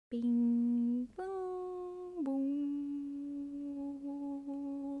Bing, boom, boom.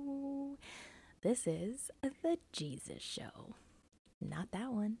 This is the Jesus Show. Not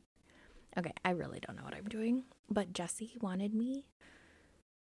that one. Okay, I really don't know what I'm doing, but Jesse wanted me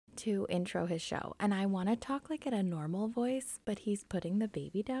to intro his show, and I want to talk like in a normal voice, but he's putting the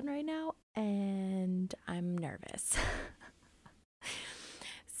baby down right now, and I'm nervous.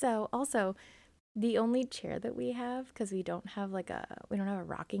 So, also, the only chair that we have, because we don't have a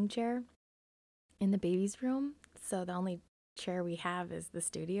rocking chair in the baby's room. So the only chair we have is the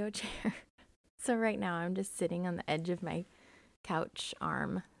studio chair. So right now I'm just sitting on the edge of my couch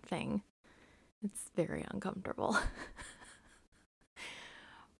arm thing. It's very uncomfortable.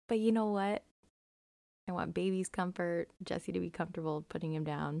 But you know what? I want baby's comfort, Jesse to be comfortable putting him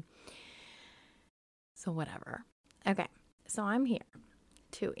down. So whatever. Okay, so I'm here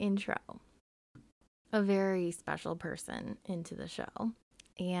to intro a very special person into the show.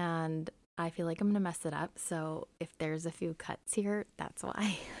 And I feel like I'm going to mess it up. So if there's a few cuts here, that's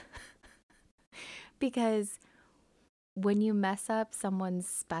why. Because when you mess up someone's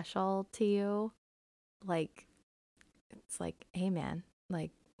special to you, like, it's like, hey man,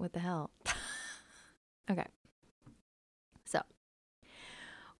 like, what the hell? Okay. So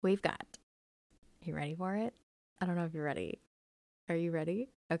we've got, you ready for it? I don't know if you're ready. Are you ready?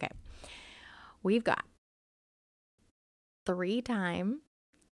 Okay. We've got 3-time,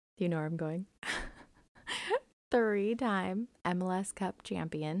 do you know where I'm going? 3-time MLS Cup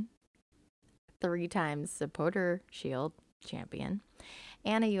champion, 3 times Supporter Shield champion,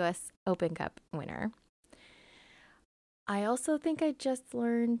 and a US Open Cup winner. I also think I just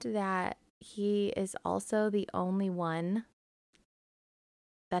learned that he is also the only one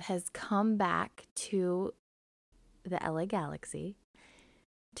that has come back to the LA Galaxy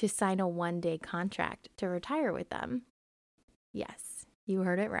to sign a 1-day contract to retire with them. Yes, you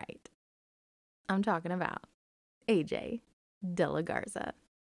heard it right. I'm talking about AJ DeLaGarza.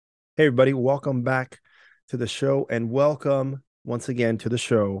 Hey, everybody, welcome back to the show, and welcome once again to the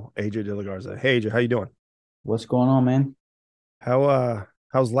show, AJ DeLaGarza. Hey, AJ, how you doing? What's going on, man?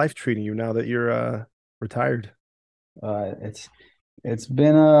 How's life treating you now that you're retired? It's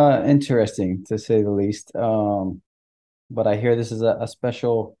been interesting to say the least. But I hear this is a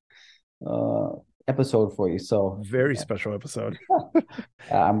special uh episode for you, so Very special episode,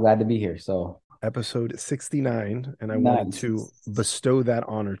 I'm glad to be here. So episode 69, and I wanted nice. to bestow that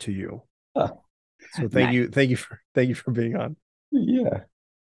honor to you. So Nice. thank you for being on. Yeah.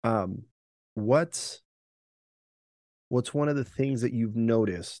 Um, what's one of the things that you've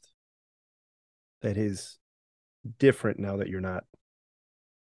noticed that is different now that you're not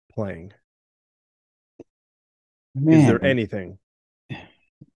playing? Is there Man, anything?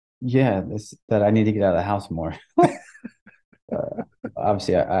 yeah, this that I need to get out of the house more. Uh,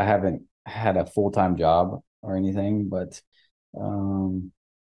 Obviously, I haven't had a full-time job or anything, but um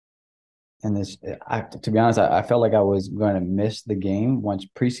and this, to be honest, I felt like I was going to miss the game once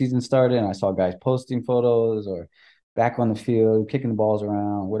preseason started, and I saw guys posting photos or back on the field, kicking the balls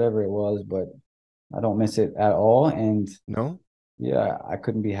around, whatever it was. But I don't miss it at all, and No? yeah, I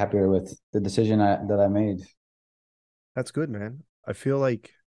couldn't be happier with the decision that I made. That's good, man. I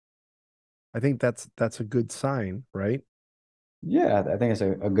think that's a good sign, right? Yeah, I think it's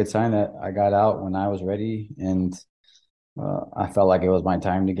a good sign that I got out when I was ready, and I felt like it was my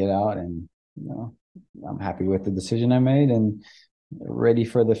time to get out, and you know, I'm happy with the decision I made and ready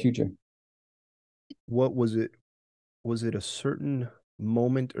for the future. What was it? Was it a certain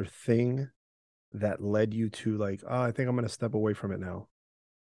moment or thing that led you to like, oh, I think I'm gonna step away from it now?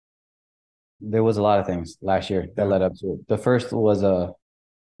 There was a lot of things last year that Yeah. led up to it. The first was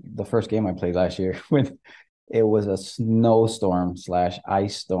the first game I played last year when it was a snowstorm slash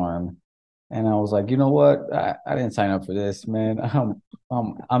ice storm. And I was like, you know what? I didn't sign up for this, man.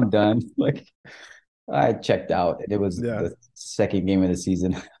 I'm done. Like I checked out. It was Yeah. the second game of the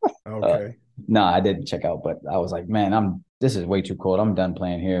season. Uh, Okay. no, I didn't check out, but I was like, man, this is way too cold. I'm done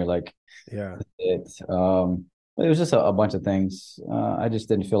playing here. Like Yeah. it was just a bunch of things. I just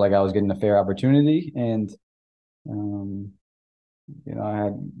didn't feel like I was getting a fair opportunity, and um, I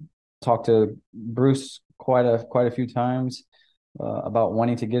had talked to Bruce quite a few times about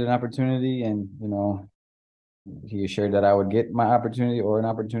wanting to get an opportunity, and he assured that I would get my opportunity or an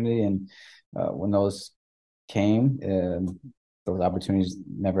opportunity, and when those came, those opportunities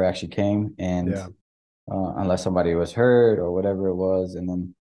never actually came, and Yeah. unless somebody was hurt or whatever it was, and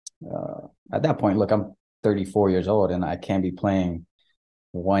then at that point, look, I'm 34 years old, and I can't be playing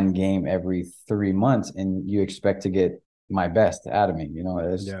one game every 3 months, and you expect to get my best out of me.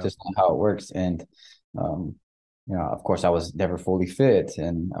 It's Yeah. just not how it works. And um, of course, I was never fully fit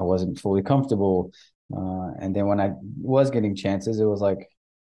and I wasn't fully comfortable. And then when I was getting chances, it was like,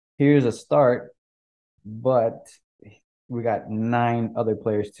 here's a start, but we got 9 other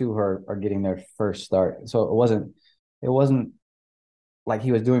players too who are getting their first start. So it wasn't like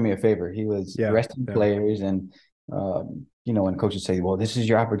he was doing me a favor. He was Yeah. resting players, and when coaches say, "Well, this is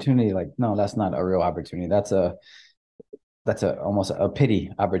your opportunity," like, no, that's not a real opportunity. That's a almost a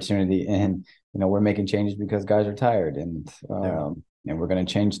pity opportunity, and we're making changes because guys are tired, and we're going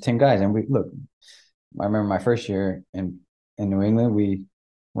to change 10 guys. And we look. I remember my first year in New England.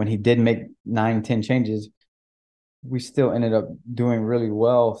 When he did make 9, 10 changes, we still ended up doing really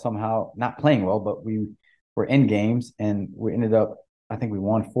well somehow. Not playing well, but we were in games, and we ended up. I think we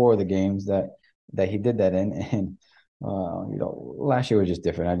won 4 of the games that he did that in, and last year was just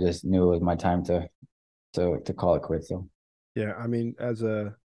different. I just knew it was my time to call it quits. So Yeah, I mean, as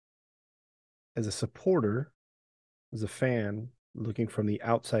a supporter, as a fan, looking from the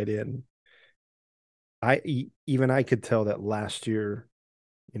outside in, even I could tell that last year,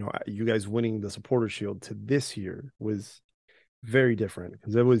 you guys winning the Supporter Shield to this year was very different,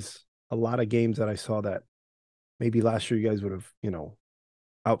 because there was a lot of games that I saw that maybe last year you guys would have,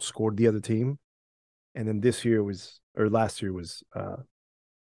 outscored the other team, and then this year or last year was a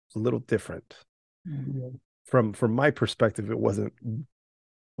little different. From my perspective, it wasn't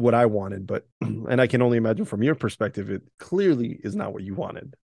what I wanted, but and I can only imagine from your perspective, it clearly is not what you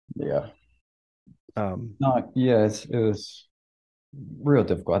wanted. yeah, no, yeah, it was real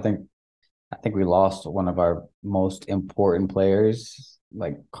difficult. I think we lost one of our most important players.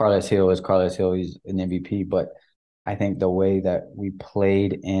 Like Carlos Hill is Carlos Hill. He's an MVP, but I think the way that we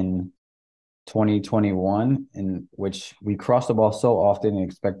played in 2021, in which we cross the ball so often and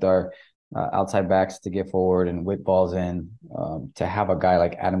expect our outside backs to get forward and whip balls in, to have a guy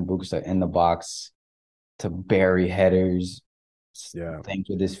like Adam Buksa in the box to bury headers, things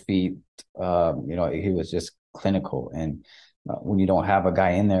with his feet. He was just clinical. And when you don't have a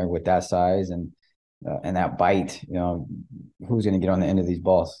guy in there with that size and that bite, who's going to get on the end of these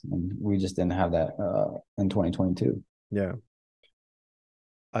balls? And we just didn't have that in 2022. Yeah.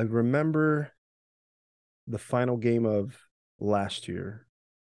 I remember the final game of last year.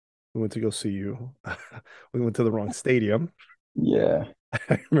 We went to go see you. We went to the wrong stadium. Yeah.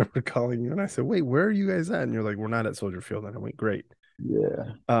 I remember calling you and I said, "Wait, where are you guys at?" And you're like, "We're not at Soldier Field." And I went, "Great."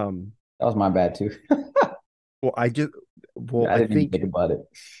 Yeah. That That was my bad too. well, I didn't even think about it.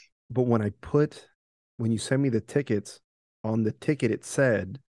 But when you send me the tickets, on the ticket it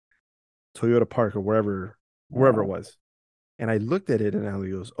said Toyota Park or wherever it was. And I looked at it and Allie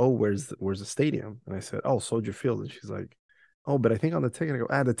goes, "Oh, where's the stadium?" And I said, "Oh, Soldier Field." And she's like, "Oh, but I think on the ticket," I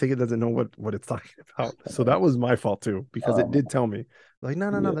go, the ticket doesn't know what it's talking about. So that was my fault too, because it did tell me. Like,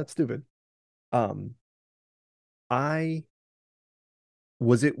 no, that's stupid. I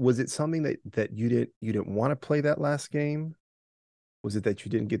was it something that you didn't want to play that last game? Was it that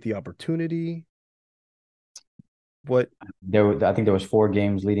you didn't get the opportunity? What? I think there was 4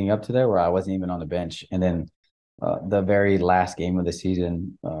 games leading up to that where I wasn't even on the bench, and then the very last game of the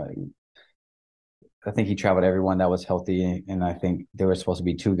season, I think he traveled everyone that was healthy, and I think there were supposed to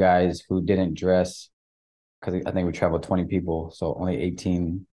be 2 guys who didn't dress, because I think we traveled 20 people, so only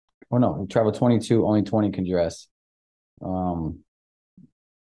 18. Or no, we traveled 22, only 20 can dress.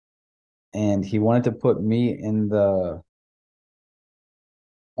 And he wanted to put me on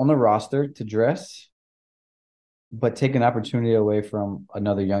the roster to dress, but take an opportunity away from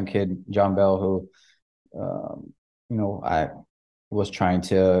another young kid, John Bell, who, I was trying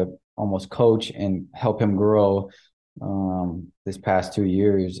to almost coach and help him grow this past 2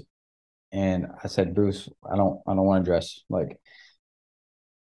 years. And I said, "Bruce, I don't want to dress. Like,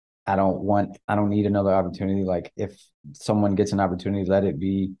 I don't need another opportunity. Like, if someone gets an opportunity, let it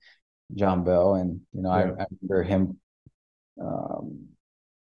be John Bell." And, I remember him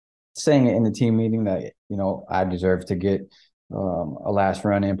saying it in the team meeting that, I deserve to get a last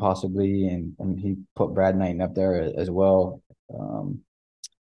run in possibly. And he put Brad Knighton up there as well.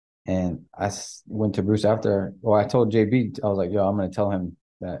 And I went to Bruce after, I told JB, I was like, "Yo, I'm going to tell him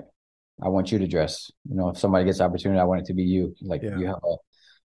that I want you to dress. If somebody gets the opportunity, I want it to be you. Like, you have a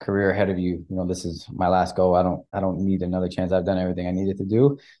career ahead of you. This is my last go. I don't need another chance. I've done everything I needed to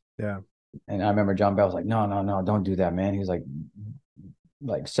do." Yeah. And I remember John Bell was like, "No, don't do that, man." He was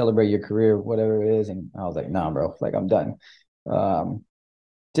like celebrate your career, whatever it is. And I was like, "Nah, bro, like, I'm done."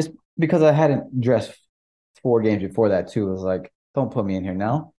 Just because I hadn't dressed 4 games before that too. It was like, don't put me in here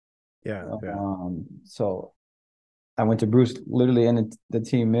now. Yeah. So I went to Bruce literally in the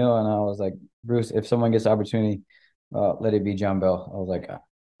team meal, and I was like, "Bruce, if someone gets the opportunity, let it be John Bell." I was like,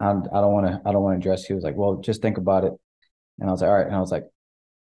 I don't want to dress. He was like, well, just think about it. And I was like, all right. And I was like,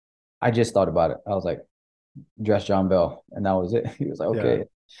 I just thought about it. I was like, dress John Bell, and that was it. He was like, Yeah. okay.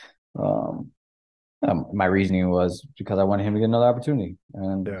 Um, my reasoning was because I wanted him to get another opportunity,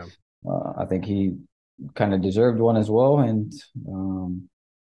 and Yeah. I think he kind of deserved one as well. And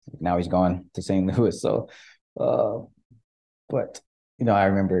now he's gone to St. Louis. So, uh, but I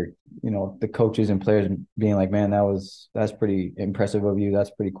remember the coaches and players being like, "Man, that's pretty impressive of you.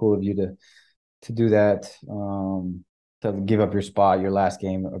 That's pretty cool of you to do that. To give up your spot, your last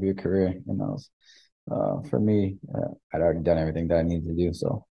game of your career." And that was, for me, I'd already done everything that I needed to do.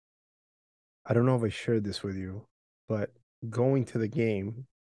 So, I don't know if I shared this with you, but going to the game,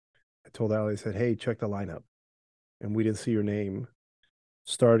 I told Ali, I said, hey, check the lineup. And we didn't see your name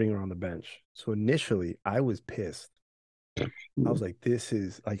starting or on the bench. So initially, I was pissed. I was like, this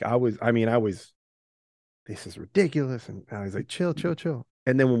is like, this is ridiculous. And I was like, chill, chill, chill.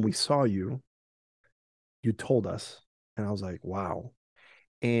 And then when we saw you, you told us. And I was like, wow.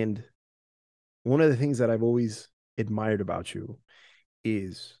 And one of the things that I've always admired about you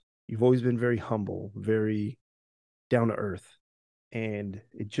is you've always been very humble, very down to earth. And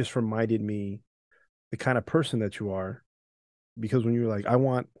it just reminded me the kind of person that you are. Because when you were like, I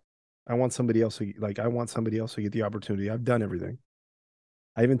want somebody else to like, I want somebody else to get the opportunity. I've done everything.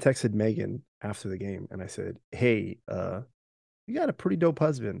 I even texted Megan after the game and I said, hey, you got a pretty dope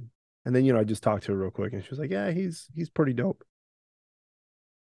husband. And then, I just talked to her real quick and she was like, yeah, he's pretty dope.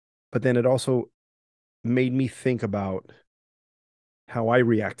 But then it also made me think about how I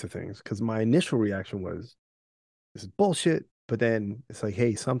react to things. Cause my initial reaction was, this is bullshit. But then it's like,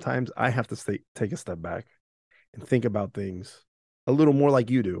 hey, sometimes I have to take a step back and think about things a little more like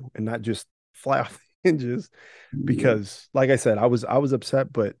you do and not just fly off the hinges. yeah, Because like I said, I was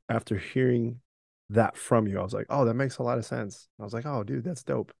upset, but after hearing that from you, I was like, oh, that makes a lot of sense. I was like, oh, dude, that's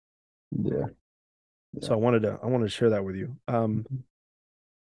dope. yeah, So yeah. I wanted to share that with you.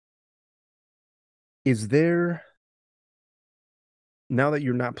 Is there, now that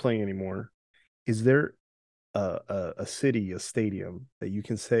you're not playing anymore, is there a city, a stadium that you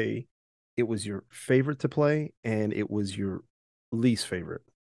can say it was your favorite to play and it was your least favorite?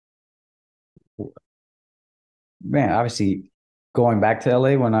 Man, obviously going back to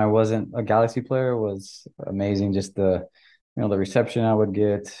LA when I wasn't a Galaxy player was amazing. Just the reception I would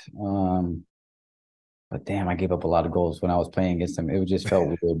get. But damn, I gave up a lot of goals when I was playing against them. It just felt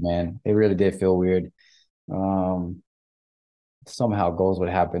weird, man. It really did feel weird. Um, Somehow goals would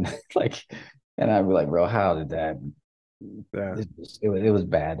happen, like, and I'd be like, bro, how did that? Yeah. It was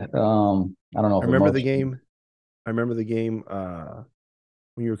bad. I don't know I if remember the emotion. game. I remember the game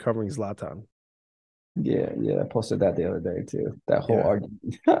when you were covering Zlatan. Yeah, yeah. I posted that the other day too. That whole Yeah.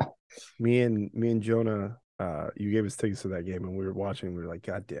 argument. Me and Jonah, you gave us tickets to that game and we were watching, we were like,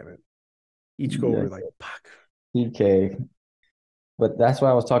 God damn it. Each goal we Yeah, were like, fuck. PK. But that's why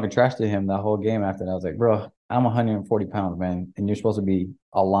I was talking trash to him that whole game after. And I was like, bro, I'm 140 pounds, man, and you're supposed to be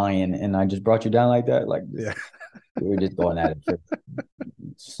a lion, and I just brought you down like that. Like Yeah. this, we were just going at it for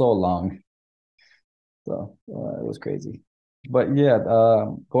so long. So it was crazy. But yeah,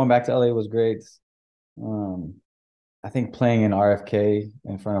 going back to LA was great. Um, I think playing in RFK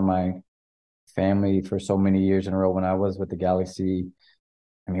in front of my family for so many years in a row when I was with the Galaxy.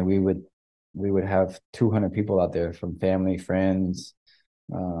 I mean, we would have 200 people out there from family, friends,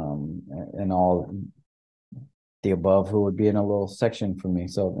 and all the above who would be in a little section for me.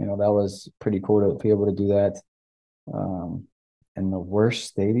 So, that was pretty cool to be able to do that. Um, and the worst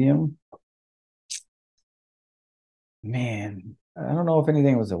stadium, man, I don't know if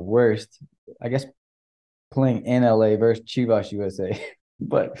anything was the worst. I guess playing in LA versus Chivas USA,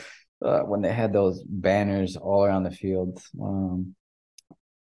 but when they had those banners all around the field.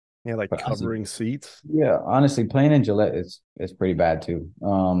 Yeah, like But honestly, covering seats. yeah, honestly, playing in Gillette is pretty bad too.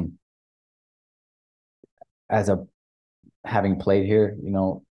 As a having played here,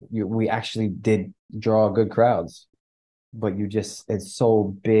 we actually did draw good crowds, but it's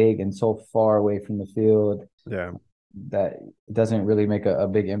so big and so far away from the field Yeah. that it doesn't really make a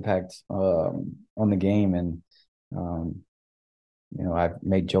big impact on the game. And um, I've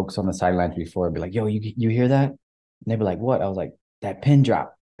made jokes on the sidelines before. I'd be like, "Yo, you hear that?" And they'd be like, "What?" I was like, "That pin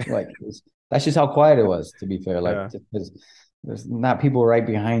drop." Like that's just how quiet it was. To be fair, like Yeah. there's not people right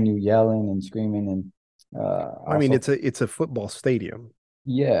behind you yelling and screaming, and I mean, also it's a football stadium.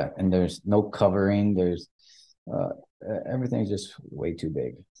 yeah, and there's no covering. There's uh, everything's just way too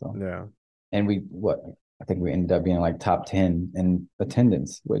big. So, Yeah. and I think we ended up being like top 10 in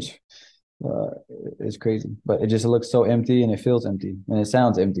attendance, which uh, is crazy. But it just looks so empty, and it feels empty, and it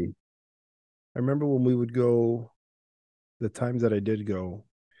sounds empty. I remember when we would go, the times that I did go,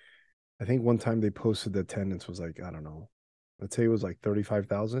 I think one time they posted the attendance was like, I don't know, let's say it was like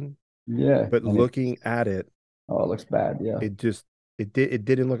 35,000. Yeah, But and it looking at it, oh, it looks bad. Yeah, it just it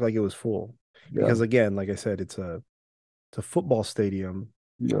didn't look like it was full. yeah, Because again, like I said, it's a football stadium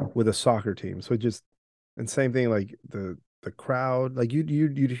yeah. with a soccer team. So it just and same thing like the crowd, like you'd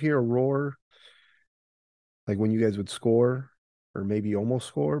hear a roar like when you guys would score or maybe almost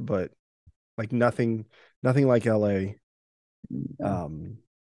score, but like nothing like LA. Yeah. Um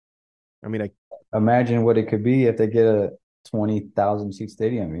I mean I Imagine what it could be if they get a 20,000 seat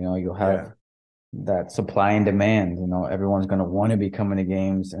stadium. You'll have yeah, that supply and demand. Everyone's going to want to be coming to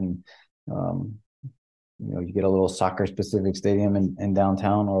games, and um, you get a little soccer specific stadium in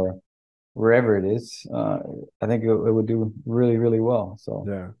downtown or wherever it is. I think it would do really, really well. So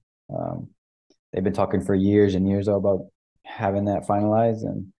yeah. um, they've been talking for years and years about having that finalized,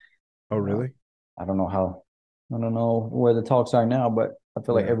 and Oh uh, really? I don't know how. I don't know where the talks are now, but I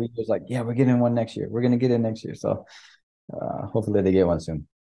feel like Yeah. every year is like, yeah, we're getting one next year. We're gonna get it next year. So hopefully they get one soon.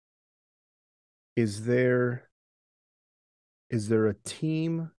 Is there is there a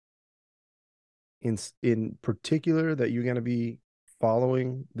team in particular that you're going to be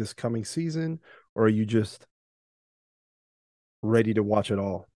following this coming season, or are you just ready to watch it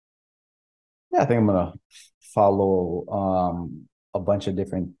all? Yeah, I think I'm gonna follow a bunch of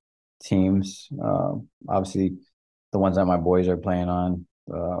different teams. Obviously, the ones that my boys are playing on,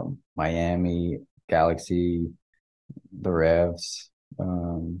 Miami, Galaxy, the Revs.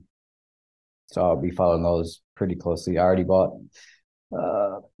 So I'll be following those pretty closely. I already bought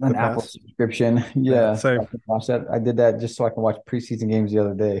The an Apple pass? subscription. Yeah, Yeah, so same. I can watch that. I did that just so I can watch preseason games the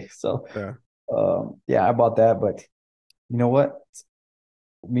other day. So Yeah. yeah, I bought that. But you know what?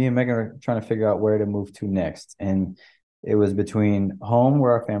 Me and Megan are trying to figure out where to move to next. And it was between home,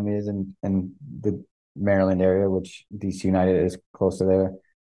 where our family is, and the Maryland area, which DC United is close to there,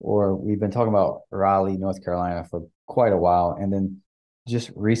 or we've been talking about Raleigh, North Carolina for quite a while. And then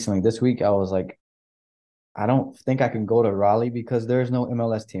just recently, this week, I was like, I don't think I can go to Raleigh because there's no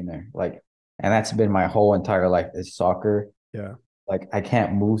MLS team there. Like, and that's been my whole entire life is soccer. Yeah. Like, I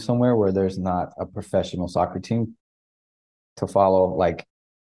can't move somewhere where there's not a professional soccer team to follow. Like,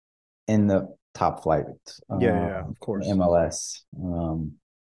 in the top flight, Yeah, yeah, of course. MLS.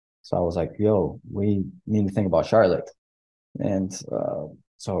 So I was like, yo, we need to think about Charlotte. And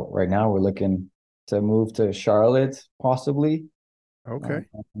so right now we're looking to move to Charlotte, possibly. Okay.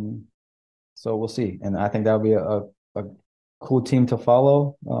 So we'll see. And I think that'll be a cool team to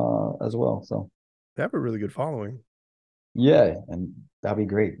follow as well. So They have a really good following. yeah, and that'll be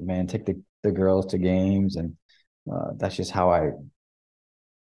great, man. Take the girls to games, and that's just how I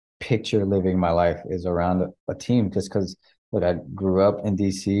picture living my life is around a team just because look, I grew up in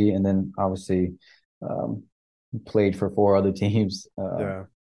DC and then obviously um, played for four other teams. Yeah.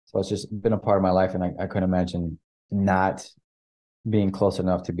 So it's just been a part of my life, and I couldn't imagine not being close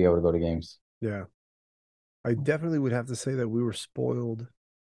enough to be able to go to games. Yeah. I definitely would have to say that we were spoiled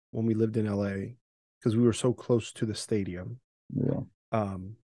when we lived in LA because we were so close to the stadium. Yeah.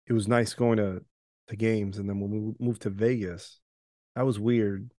 It was nice going to games, and then when we moved to Vegas, that was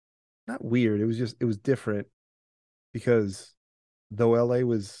weird. Not weird. It was just it was different because though LA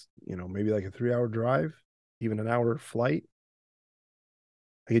was, maybe like a 3 hour drive, even an hour flight,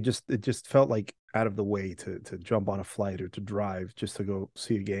 like it just felt like out of the way to jump on a flight or to drive just to go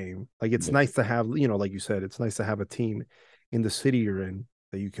see a game. Like it's Yeah. nice to have, like you said, it's nice to have a team in the city you're in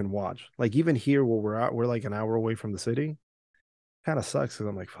that you can watch. Like even here where we're at, we're like an hour away from the city. Kind of sucks because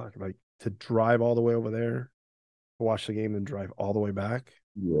I'm like, fuck, like to drive all the way over there, watch the game, and drive all the way back.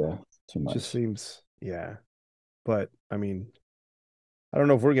 Yeah. Too Just much. seems, yeah. But I mean, I don't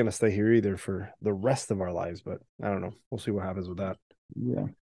know if we're gonna stay here either for the rest of our lives, but I don't know. We'll see what happens with that. Yeah.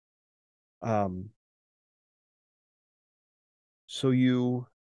 Um, so you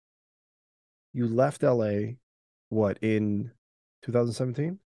left LA what in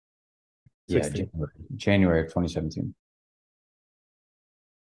 2017? Yeah. 16. January of 2017.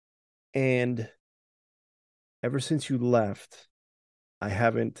 And ever since you left, I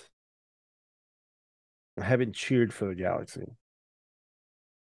haven't I haven't cheered for the Galaxy.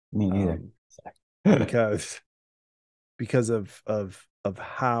 Me neither. Um, because of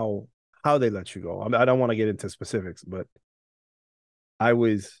how they let you go. I don't want to get into specifics, but I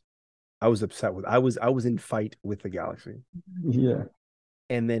was I was upset with I was in fight with the Galaxy. Yeah.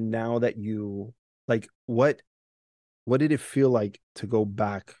 And then now that you like what did it feel like to go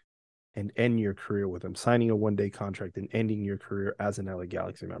back and end your career with them, signing a 1 day contract and ending your career as an LA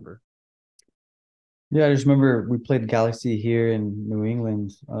Galaxy member? Yeah, I just remember we played Galaxy here in New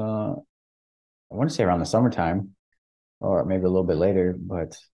England. I want to say around the summertime, or maybe a little bit later,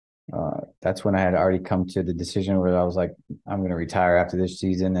 but That's when I had already come to the decision where I was like, I'm going to retire after this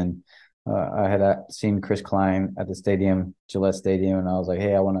season. And I had seen Chris Klein at the stadium, Gillette Stadium, and I was like,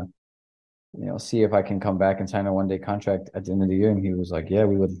 hey, I want to, see if I can come back and sign a one-day contract at the end of the year. And he was like, yeah,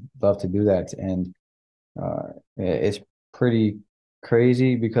 we would love to do that. And it's pretty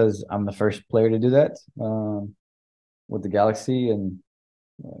crazy because I'm the first player to do that with the Galaxy, and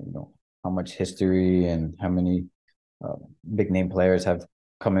how much history and how many uh, big name players have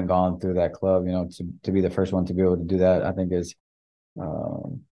come and gone through that club. To be the first one to be able to do that, I think is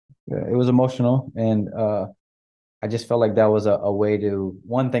it was emotional, and I just felt like that was a way to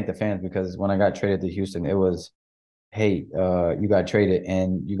thank the fans, because when I got traded to Houston, it was, hey, you got traded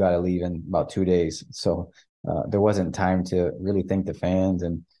and you got to leave in about 2 days. So there wasn't time to really thank the fans.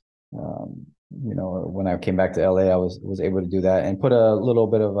 And, when I came back to LA, I was able to do that and put a little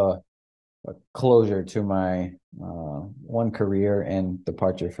bit of a closure to my one career and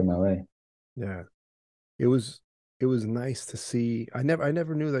departure from LA. Yeah. It was nice to see. I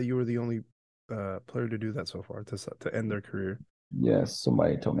never knew that you were the only player to do that so far, to end their career. Yes,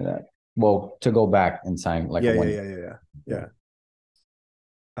 somebody told me that. Well, to go back and sign like Yeah, a one. Yeah.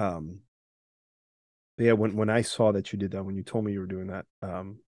 But yeah, when I saw that you did that, when you told me you were doing that,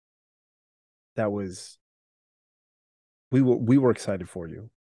 that was we were excited for you.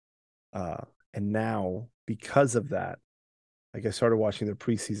 And now because of that, like I started watching their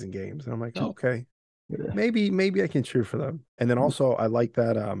preseason games, and I'm like, oh, okay, Yeah. maybe I can cheer for them. And then also I like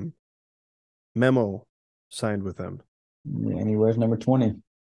that Memo signed with them. Yeah, and he wears number 20.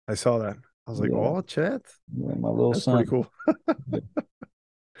 I saw that. I was like, Yeah. oh, Chet, Yeah, my little that's son. pretty cool.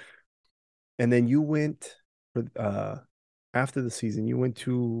 And then you went for after the season, you went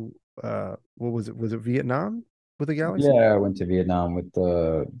to what was it? Was it Vietnam with the Galaxy? Yeah, I went to Vietnam with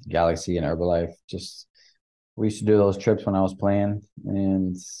the Galaxy and Herbalife. Just we used to do those trips when I was playing,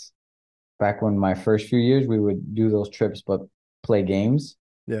 and back when my first few years, we would do those trips but play games.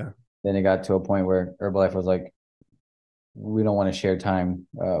 Yeah. Then it got to a point where Herbalife was like, we don't want to share time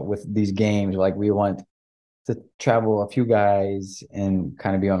with these games. Like we want to travel a few guys and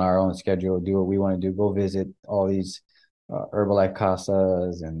kind of be on our own schedule, do what we want to do, go visit all these Herbalife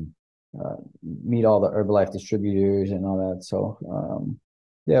casas and meet all the Herbalife distributors and all that. So,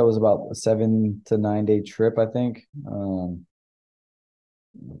 yeah, it was about a 7 to 9 day trip, I think.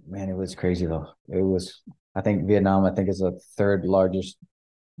 Man, it was crazy though. I think Vietnam, I think is the third largest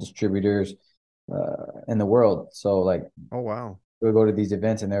distributors in the world. So like, oh wow, we would go to these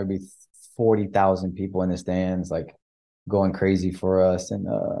events and there would be 40,000 people in the stands, like going crazy for us, and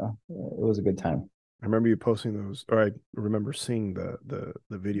it was a good time. I remember you posting those, or I remember seeing the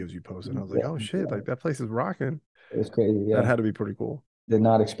videos you posted. And I was like, oh shit, like that place is rocking. It was crazy. Yeah, that had to be pretty cool. Did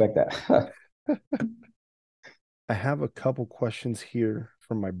not expect that. I have a couple questions here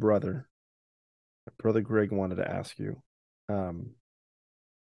from my brother. My brother Greg wanted to ask you.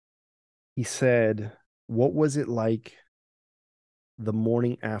 He said, what was it like the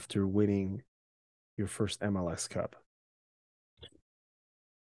morning after winning your first MLS Cup?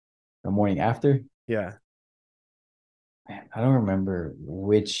 The morning after? Yeah. Man, I don't remember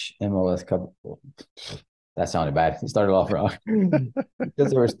which MLS Cup. That sounded bad. It started off wrong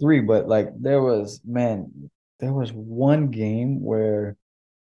because there was three, but like there was one game where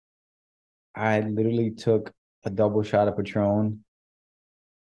I literally took a double shot of Patron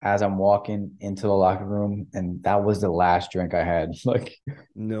as I'm walking into the locker room, and that was the last drink I had. Like,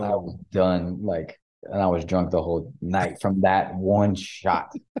 no, I was done. Like, and I was drunk the whole night from that one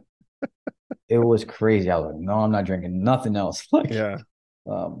shot. It was crazy. I was like, no, I'm not drinking nothing else. Like, yeah.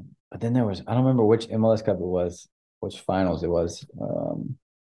 But then I don't remember which MLS Cup it was, which finals it was.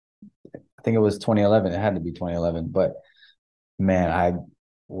 I think it was 2011. It had to be 2011. But man, I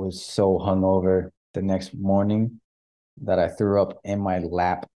was so hungover the next morning that I threw up in my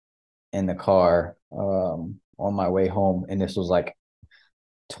lap in the car on my way home. And this was like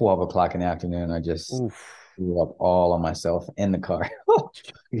 12 o'clock in the afternoon. I just threw up all on myself in the car.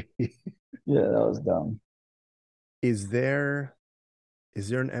 Yeah, that was dumb. Is there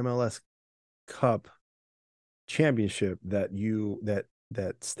an MLS Cup championship that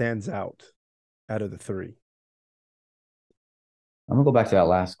stands out of the three? I'm gonna go back to that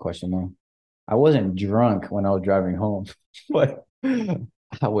last question though. I wasn't drunk when I was driving home, but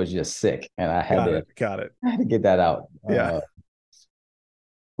I was just sick, and I had got it. I had to get that out. Yeah.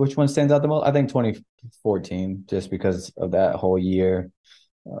 Which one stands out the most? I think 2014, just because of that whole year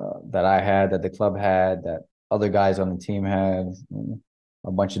that I had, that the club had, that other guys on the team had,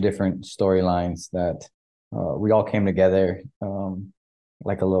 a bunch of different storylines that we all came together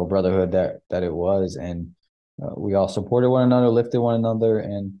like a little brotherhood that it was, and we all supported one another, lifted one another,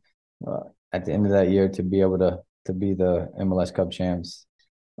 and at the end of that year to be able to be the MLS Cup champs.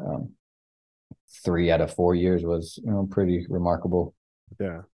 Um, 3 out of 4 years was pretty remarkable.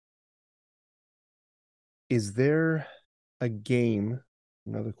 Yeah. Is there a game?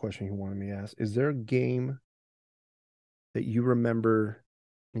 Another question he wanted me to ask. Is there a game that you remember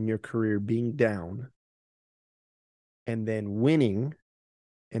in your career being down and then winning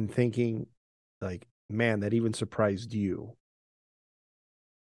and thinking, like, man, that even surprised you?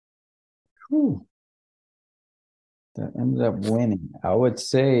 Whew. That ended up winning. I would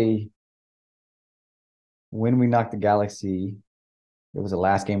say when we knocked the Galaxy, it was the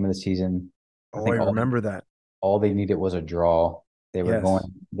last game of the season. I Oh, I think remember that. all they needed was a draw. Yes.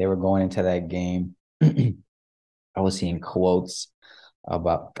 They were going into that game. I was seeing quotes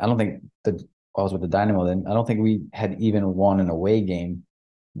about I don't think the I was with the Dynamo then. I don't think we had even won an away game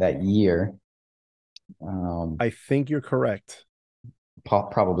that year. I think you're correct.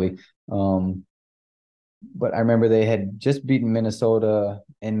 Probably. Um, but I remember they had just beaten Minnesota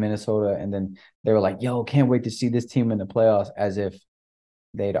in Minnesota, and then they were like, "Yo, can't wait to see this team in the playoffs," as if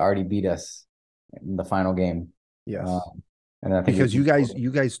they'd already beat us in the final game. Yes. Um, and I think Because you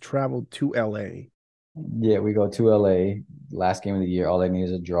guys traveled to LA. yeah, we go to LA, last game of the year. All they need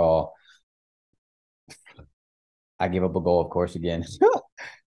is a draw. I give up a goal, of course, again.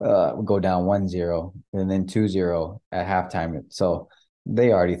 We go down 1-0 and then 2-0 at halftime. So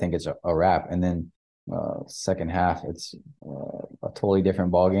they already think it's a wrap. And then second half, it's a totally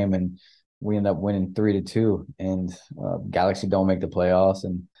different ball game, and we end up winning 3-2. And Galaxy don't make the playoffs,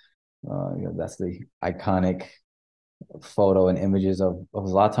 and that's the iconic photo and images of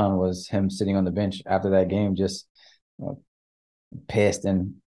Zlatan was him sitting on the bench after that game, just uh, pissed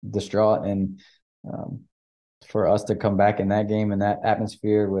and distraught. And um, for us to come back in that game and that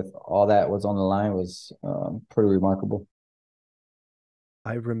atmosphere with all that was on the line was pretty remarkable.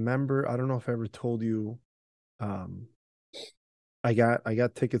 I remember, I don't know if I ever told you, um, I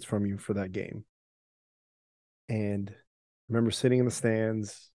got tickets from you for that game. And I remember sitting in the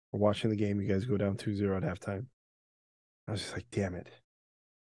stands, watching the game. You guys go down 2-0 at halftime. I was just like, damn it.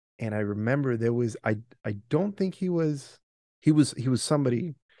 And I remember I don't think he was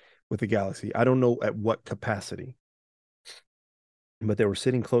somebody with the Galaxy. I don't know at what capacity, but they were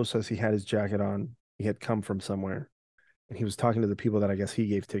sitting close to us. He had his jacket on. He had come from somewhere, and he was talking to the people that I guess he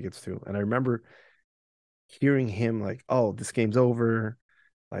gave tickets to. And I remember hearing him like, "Oh, this game's over.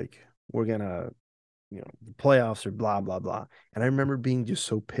 Like, we're gonna, the playoffs are blah blah blah." And I remember being just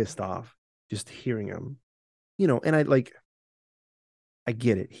so pissed off just hearing him, and I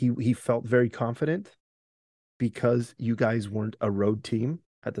get it. He felt very confident because you guys weren't a road team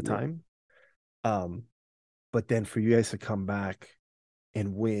at the Yeah. time. Um, but then for you guys to come back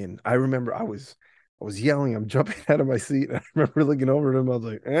and win, I remember I was yelling, I'm jumping out of my seat. And I remember looking over at him. I was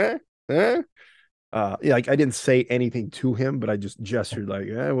like, eh. Yeah, like I didn't say anything to him, but I just gestured like,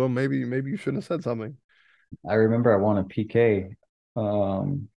 yeah, well, maybe you shouldn't have said something. I remember I won a PK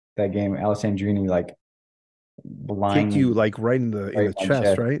that game. Alessandrini like Kicked blindly you like right in right the in my chest,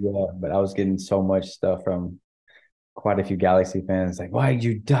 chest. right? Yeah, but I was getting so much stuff from quite a few Galaxy fans like, "Why did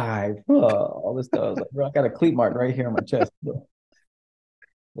you dive?" All this stuff. I was like, "Bro, I got a cleat mark right here on my chest." So,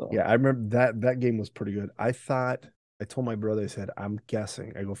 Yeah, I remember that game was pretty good. I told my brother, I said, I'm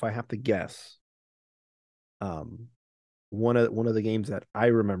guessing. I go, if I have to guess, um, one of the games that I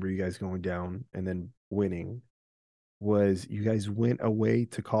remember you guys going down and then winning was you guys went away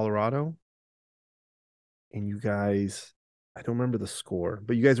to Colorado and you guys, I don't remember the score,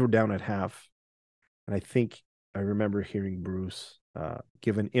 but you guys were down at half. And I think I remember hearing Bruce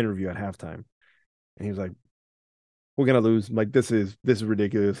give an interview at halftime. And he was like, we're gonna lose. Like this is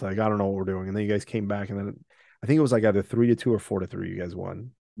ridiculous. Like, I don't know what we're doing. And then you guys came back and then I think it was like either 3-2 or 4-3. You guys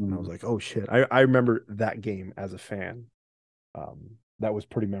won. And I was mm, like, oh shit. I remember that game as a fan. That was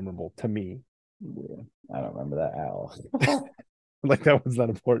pretty memorable to me. yeah, I don't remember that at all. Like that was that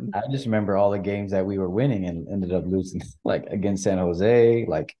important. I just remember all the games that we were winning and ended up losing, like against San Jose,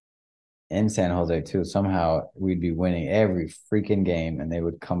 like in San Jose too. Somehow we'd be winning every freaking game, and they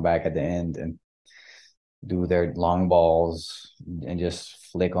would come back at the end and do their long balls and just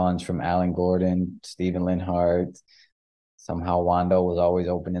flick ons from Alan Gordon, Steven Linhart. Somehow Wando was always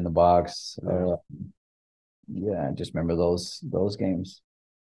open in the box. Yeah. Yeah, I just remember those games.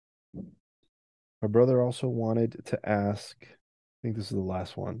 My brother also wanted to ask, I think this is the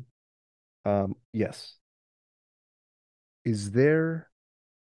last one. Yes. Is there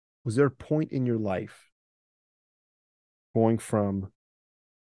was there a point in your life going from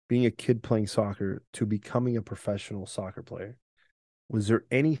being a kid playing soccer to becoming a professional soccer player? Was there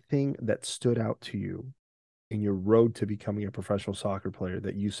anything that stood out to you in your road to becoming a professional soccer player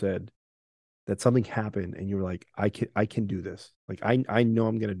that you said that something happened and you were like, I can do this. Like I know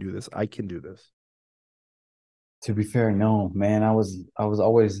I'm gonna do this. I can do this. To be fair, no, man. I was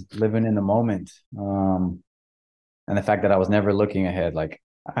always living in the moment. And the fact that I was never looking ahead, like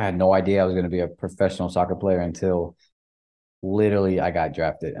I had no idea I was going to be a professional soccer player until literally I got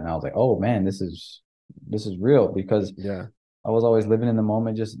drafted, and I was like, oh man, this is real because Yeah. I was always living in the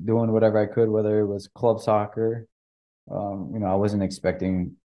moment, just doing whatever I could, whether it was club soccer. I wasn't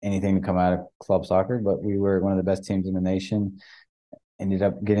expecting anything to come out of club soccer, but we were one of the best teams in the nation. Ended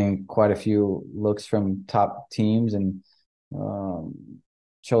up getting quite a few looks from top teams, and um,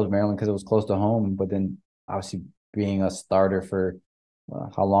 chose Maryland because it was close to home. But then obviously being a starter for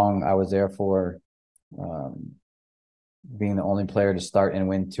how long I was there for, um, being the only player to start and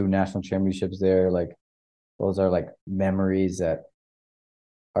win two national championships there, like those are like memories that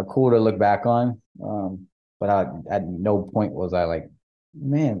are cool to look back on. But at no point was I like,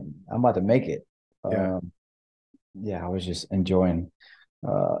 man, I'm about to make it. Yeah. Yeah, I was just enjoying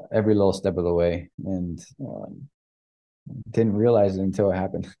every little step of the way, and didn't realize it until it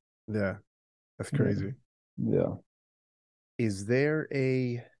happened. Yeah. That's Yeah. crazy. Yeah. Is there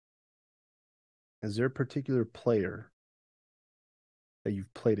a particular player that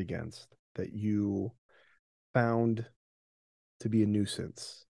you've played against that you found to be a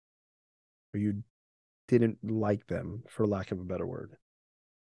nuisance or you didn't like them, for lack of a better word?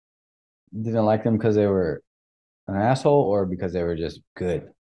 Didn't like them because they were an asshole or because they were just good.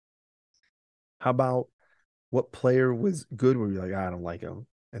 How about what player was good where you're like, I don't like him?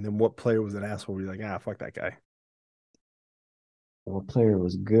 And then what player was an asshole where you're like, fuck that guy? What player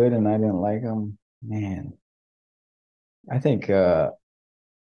was good and I didn't like him? Man, I think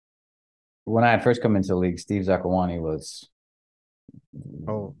when I had first come into the league, Steve Zakawani was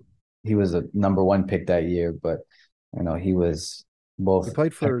Oh, he was a number one pick that year, but he was he both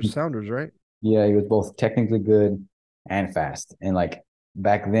played for Sounders, right? yeah, he was both technically good and fast. And like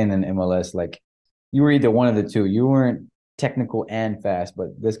back then in MLS, like you were either one of the two. You weren't technical and fast,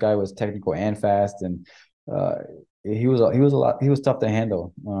 but this guy was technical and fast, and uh, he was tough to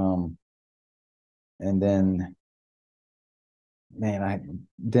handle. And then man, I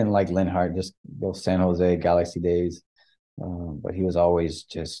didn't like Linhart, just those San Jose Galaxy days. But he was always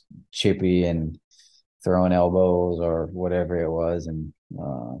just chippy and throwing elbows or whatever it was, and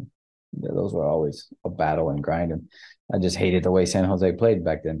yeah, those were always a battle and grind. And I just hated the way San Jose played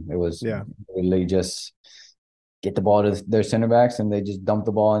back then. It was Yeah. really just get the ball to their center backs and they just dump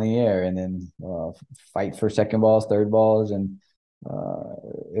the ball in the air and then fight for second balls, third balls, and uh,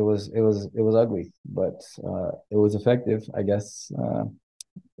 it was ugly, but it was effective, I guess,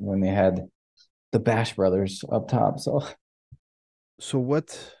 when they had the Bash brothers up top. So So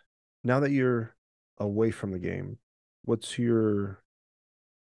what, now that you're away from the game, what's your,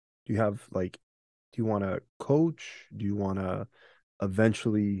 do you have like, do you want to coach? Do you want to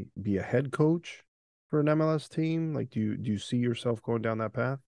eventually be a head coach for an MLS team? Like, do you see yourself going down that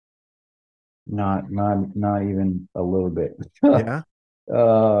path? not even a little bit. Yeah.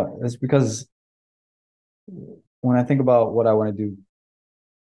 It's because when I think about what I want to do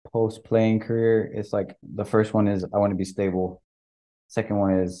post playing career, it's like the first one is I want to be stable. Second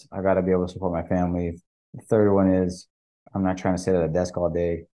one is I got to be able to support my family. The third one is I'm not trying to sit at a desk all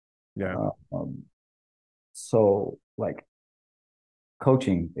day. Yeah. Uh, so like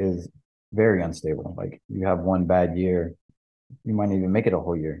coaching is very unstable. Like you have one bad year, you might not even make it a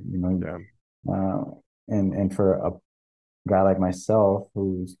whole year. Yeah. And for a guy like myself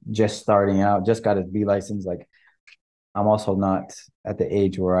who's just starting out, just got his B license, like I'm also not at the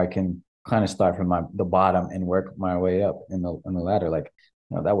age where I can kind of start from the bottom and work my way up in the ladder. Like,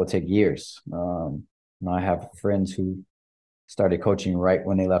 that would take years. I have friends who started coaching right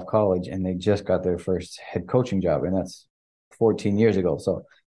when they left college, and they just got their first head coaching job, and that's 14 years ago. So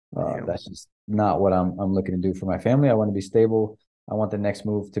that's just not what I'm looking to do for my family. I want to be stable. I want the next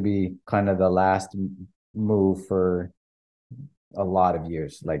move to be kind of the last move for a lot of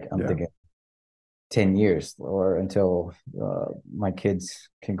years. Like I'm thinking 10 years or until my kids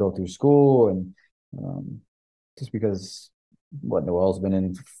can go through school, and just because Noelle's been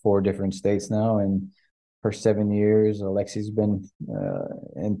in 4 different states now, and her 7 years, Alexi's been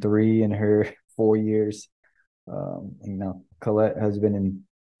in 3 in her 4 years. Colette has been in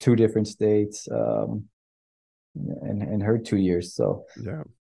 2 different states in her 2 years. So Yeah.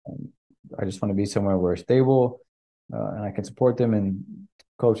 I just want to be somewhere where it's stable and I can support them. And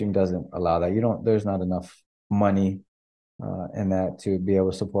coaching doesn't allow that. There's not enough money in that to be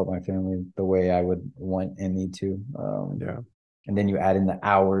able to support my family the way I would want and need to. Yeah. And then you add in the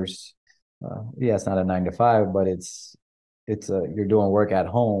hours. yeah, it's not a 9 to 5, but it's a you're doing work at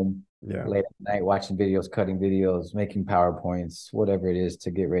home Yeah. late at night, watching videos, cutting videos, making PowerPoints, whatever it is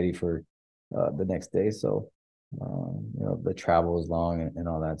to get ready for the next day. So, the travel is long and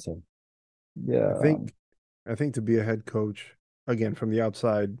all that. So, I yeah, think I think to be a head coach, again, from the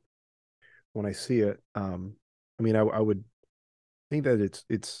outside, when I see it, I mean, I would think that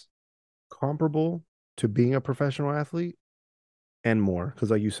it's comparable to being a professional athlete and more.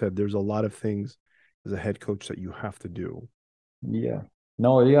 Because like you said, there's a lot of things as a head coach that you have to do. yeah.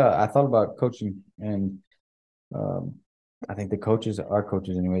 No, yeah, I thought about coaching, and um, I think the coaches, our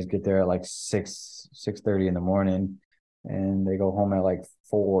coaches, anyways, get there at like 6:30 in the morning, and they go home at like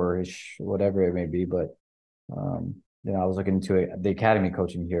 4 ish, whatever it may be. But I was looking into the academy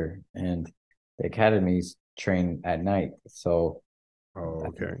coaching here, and the academies train at night. So Oh, I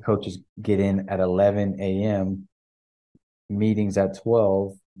think okay. coaches get in at 11 a.m., meetings at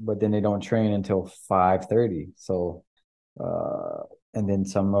 12, but then they don't train until 5:30. So, uh, and then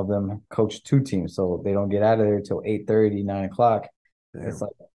some of them coach two teams, so they don't get out of there till 8:30, 9 o'clock. It's Damn.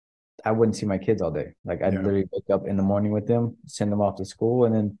 like I wouldn't see my kids all day. Like I'd Yeah. literally wake up in the morning with them, send them off to school,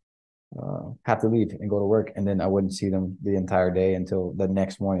 and then have to leave and go to work, and then I wouldn't see them the entire day until the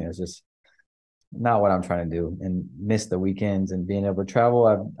next morning. It's just not what I'm trying to do, and miss the weekends and being able to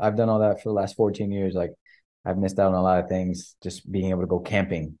travel. I've done all that for the last 14 years. Like I've missed out on a lot of things, just being able to go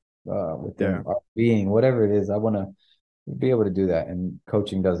camping with Yeah. them, or being whatever it is. I want to be able to do that, and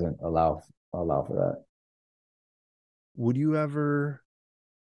coaching doesn't allow for that. Would you ever,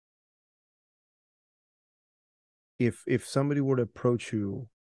 if somebody were to approach you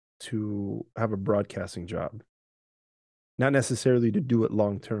to have a broadcasting job, not necessarily to do it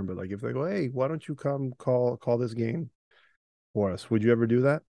long term, but like if they go, hey, why don't you come call this game for us? Would you ever do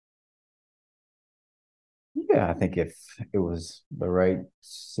that? Yeah, I think if it was the right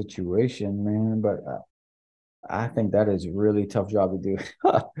situation, man, but I think that is a really tough job to do.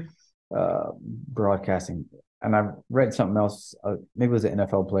 Broadcasting. And I've read something else. Maybe it was an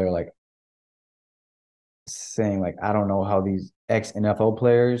NFL player, like saying, like, I don't know how these ex NFL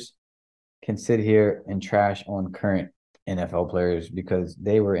players can sit here and trash on current NFL players because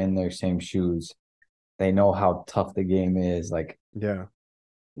they were in their same shoes. They know how tough the game is. Like, Yeah.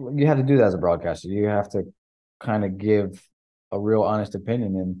 you have to do that as a broadcaster. You have to kind of give a real honest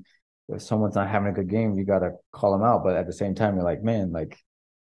opinion. And if someone's not having a good game, you got to call them out. But at the same time, you're like, man, like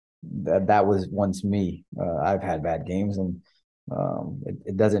that was once me. I've had bad games, and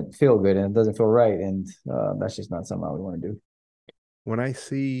it doesn't feel good, and it doesn't feel right, and that's just not something I would want to do. When I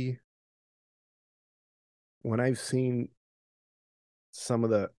see when I've seen some of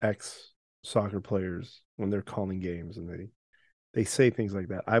the ex soccer players when they're calling games and they say things like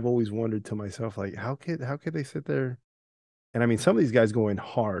that, I've always wondered to myself, like, how could they sit there? And I mean, some of these guys go in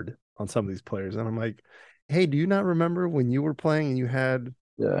hard on some of these players, and I'm like, hey, do you not remember when you were playing and you had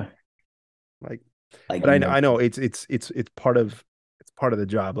Yeah, like? like But I in I the know it's part of the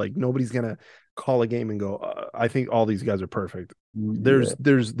job. Like nobody's gonna call a game and go, I think all these guys are perfect. yeah,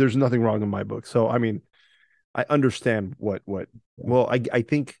 There's nothing wrong in my book. So I mean, I understand what. yeah, Well, I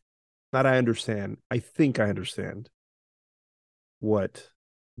think not. I understand. I think I understand what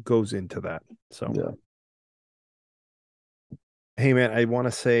goes into that. So yeah. hey, man, I want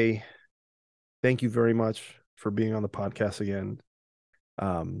to say thank you very much for being on the podcast again.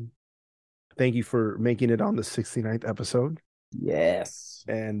 Um, thank you for making it on the 69th episode, Yes,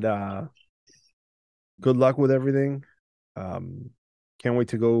 and good luck with everything. Um, can't wait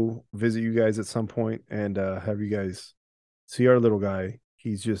to go visit you guys at some point and have you guys see our little guy.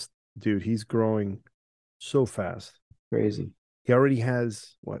 He's just, dude, he's growing so fast. crazy. He already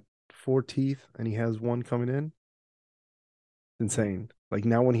has what, 4 teeth, and he has one coming in. Insane. Like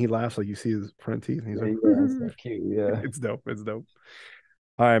now when he laughs, like you see his front teeth, and he's Yeah, like, yeah, that's so cute. Yeah, it's dope. It's dope.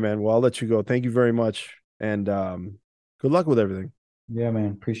 All right, man. Well, I'll let you go. Thank you very much, and good luck with everything. yeah,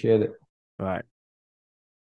 man. Appreciate it. All right.